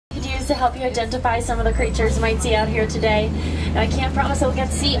to help you identify some of the creatures you might see out here today. Now, I can't promise that we'll get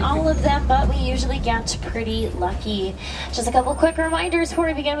to see all of them, but we usually get pretty lucky. Just a couple quick reminders before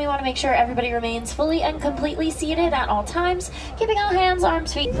we begin. We want to make sure everybody remains fully and completely seated at all times, keeping all hands,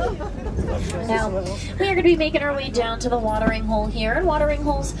 arms, feet. Now, we are going to be making our way down to the watering hole here, and watering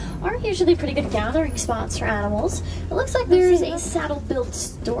holes are usually pretty good gathering spots for animals. It looks like there's a saddle-billed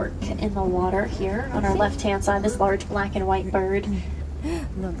stork in the water here on our left-hand side, this large black and white bird.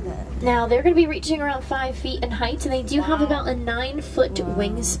 Now, they're going to be reaching around 5 feet in height, and they do have about a 9-foot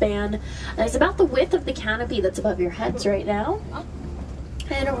wingspan. It's about the width of the canopy that's above your heads right now.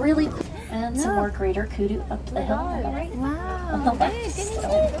 And a really and some more greater kudu up the hill on the right. On the left.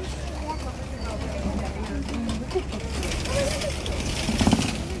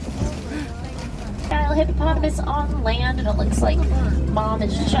 Style hippopotamus on land, and it looks like mom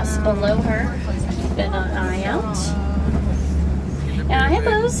is just below her, keeping an eye out. Now,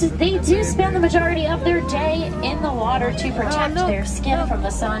 hippos, they do spend the majority of their day in the water to protect their skin from the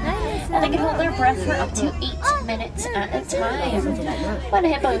sun, and they can hold their breath for up to 8 minutes at a time. When a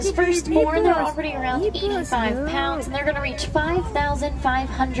hippo is first born, they're already around 85 pounds, and they're going to reach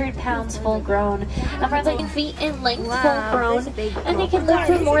 5,500 pounds full grown. Now, friends, 9 feet in length, full grown, and they can live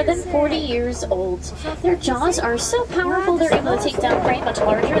for more than 40 years old. Their jaws are so powerful, they're able to take down prey much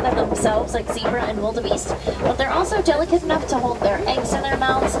larger than themselves, like zebra and wildebeest, but they're also delicate enough to hold their eggs in their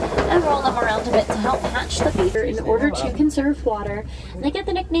mouths and roll them around a bit to help hatch the feeder in order to conserve water. And they get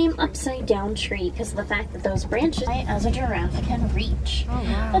the nickname upside down tree because of the fact that those branches as a giraffe can reach.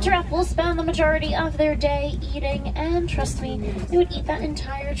 The giraffe will spend the majority of their day eating, and trust me, they would eat that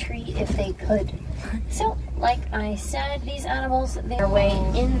entire tree if they could. So, like I said, these animals, they're their way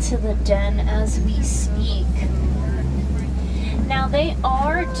into the den as we speak. Now, they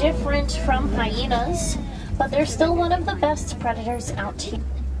are different from hyenas, but they're still one of the best predators out here.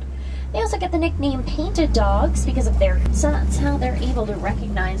 They also get the nickname painted dogs because of their, so that's how they're able to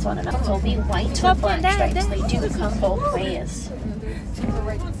recognize one another. So be white with black stripes. They do come both ways.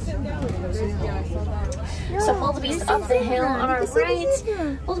 So wildebeest up the hill on our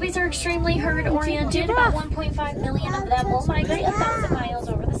right. Wildebeest are extremely herd oriented. About 1.5 million of them will migrate 1,000 miles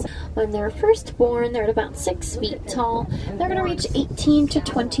over the sun. When they're first born, they're at about 6 feet tall. They're going to reach 18 to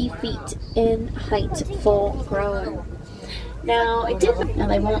 20 feet in height, full grown. Now,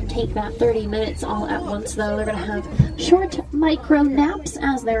 they won't take that 30 minutes all at once, though. They're going to have short micro naps,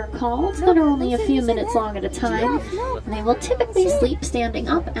 as they're called, that are only a few minutes long at a time. And they will typically sleep standing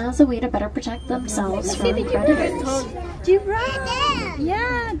up as a way to better protect themselves from predators.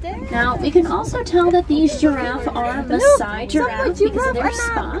 Now, we can also tell that these giraffe are Maasai giraffe because of their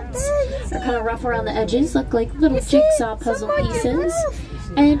spots. They're kind of rough around the edges, look like little jigsaw puzzle pieces.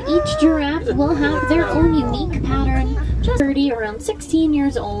 And each giraffe will have their own unique pattern. Just 30, around 16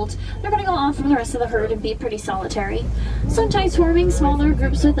 years old, they're going to go off from the rest of the herd and be pretty solitary, sometimes forming smaller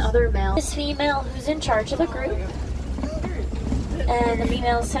groups with other males. This female who's in charge of the group, and the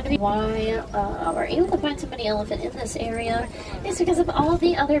females tend to be why we're able to find so many elephant in this area is because of all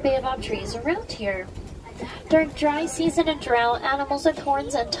the other baobab trees around here. During dry season and drought, animals with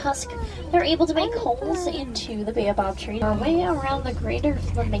horns and tusks, they're able to make holes into the baobab tree. Our way around the greater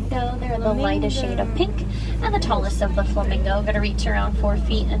flamingo, they're the lightest shade of pink, and the tallest of the flamingo, going to reach around 4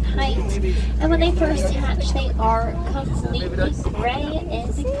 feet in height. And when they first hatch, they are completely gray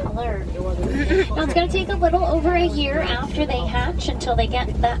in color. Now, it's going to take a little over a year after they hatch until they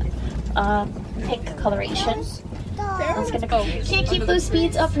get that pink coloration. Can't keep those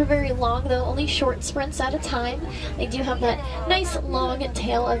speeds up for very long, though, only short sprints at a time. They do have that nice long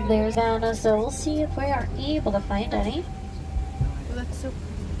tail of theirs, and so we'll see if we are able to find any.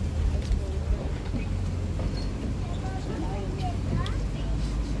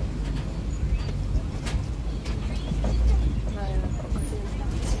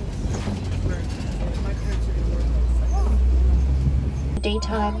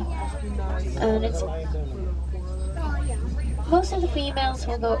 Daytime, and it's most of the females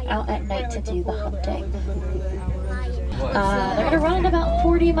will go out at night to do the hunting. They're going to run at about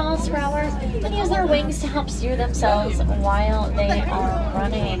 40 miles per hour and use their wings to help steer themselves while they are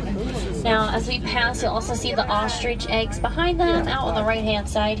running. Now, as we pass, you'll also see the ostrich eggs behind them out on the right-hand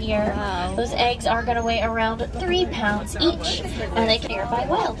side here. Those eggs are going to weigh around 3 pounds each, and they can be by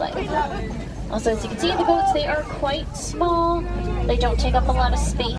wildlife. Also, as you can see, the goats, they are quite small. They don't take up a lot of space.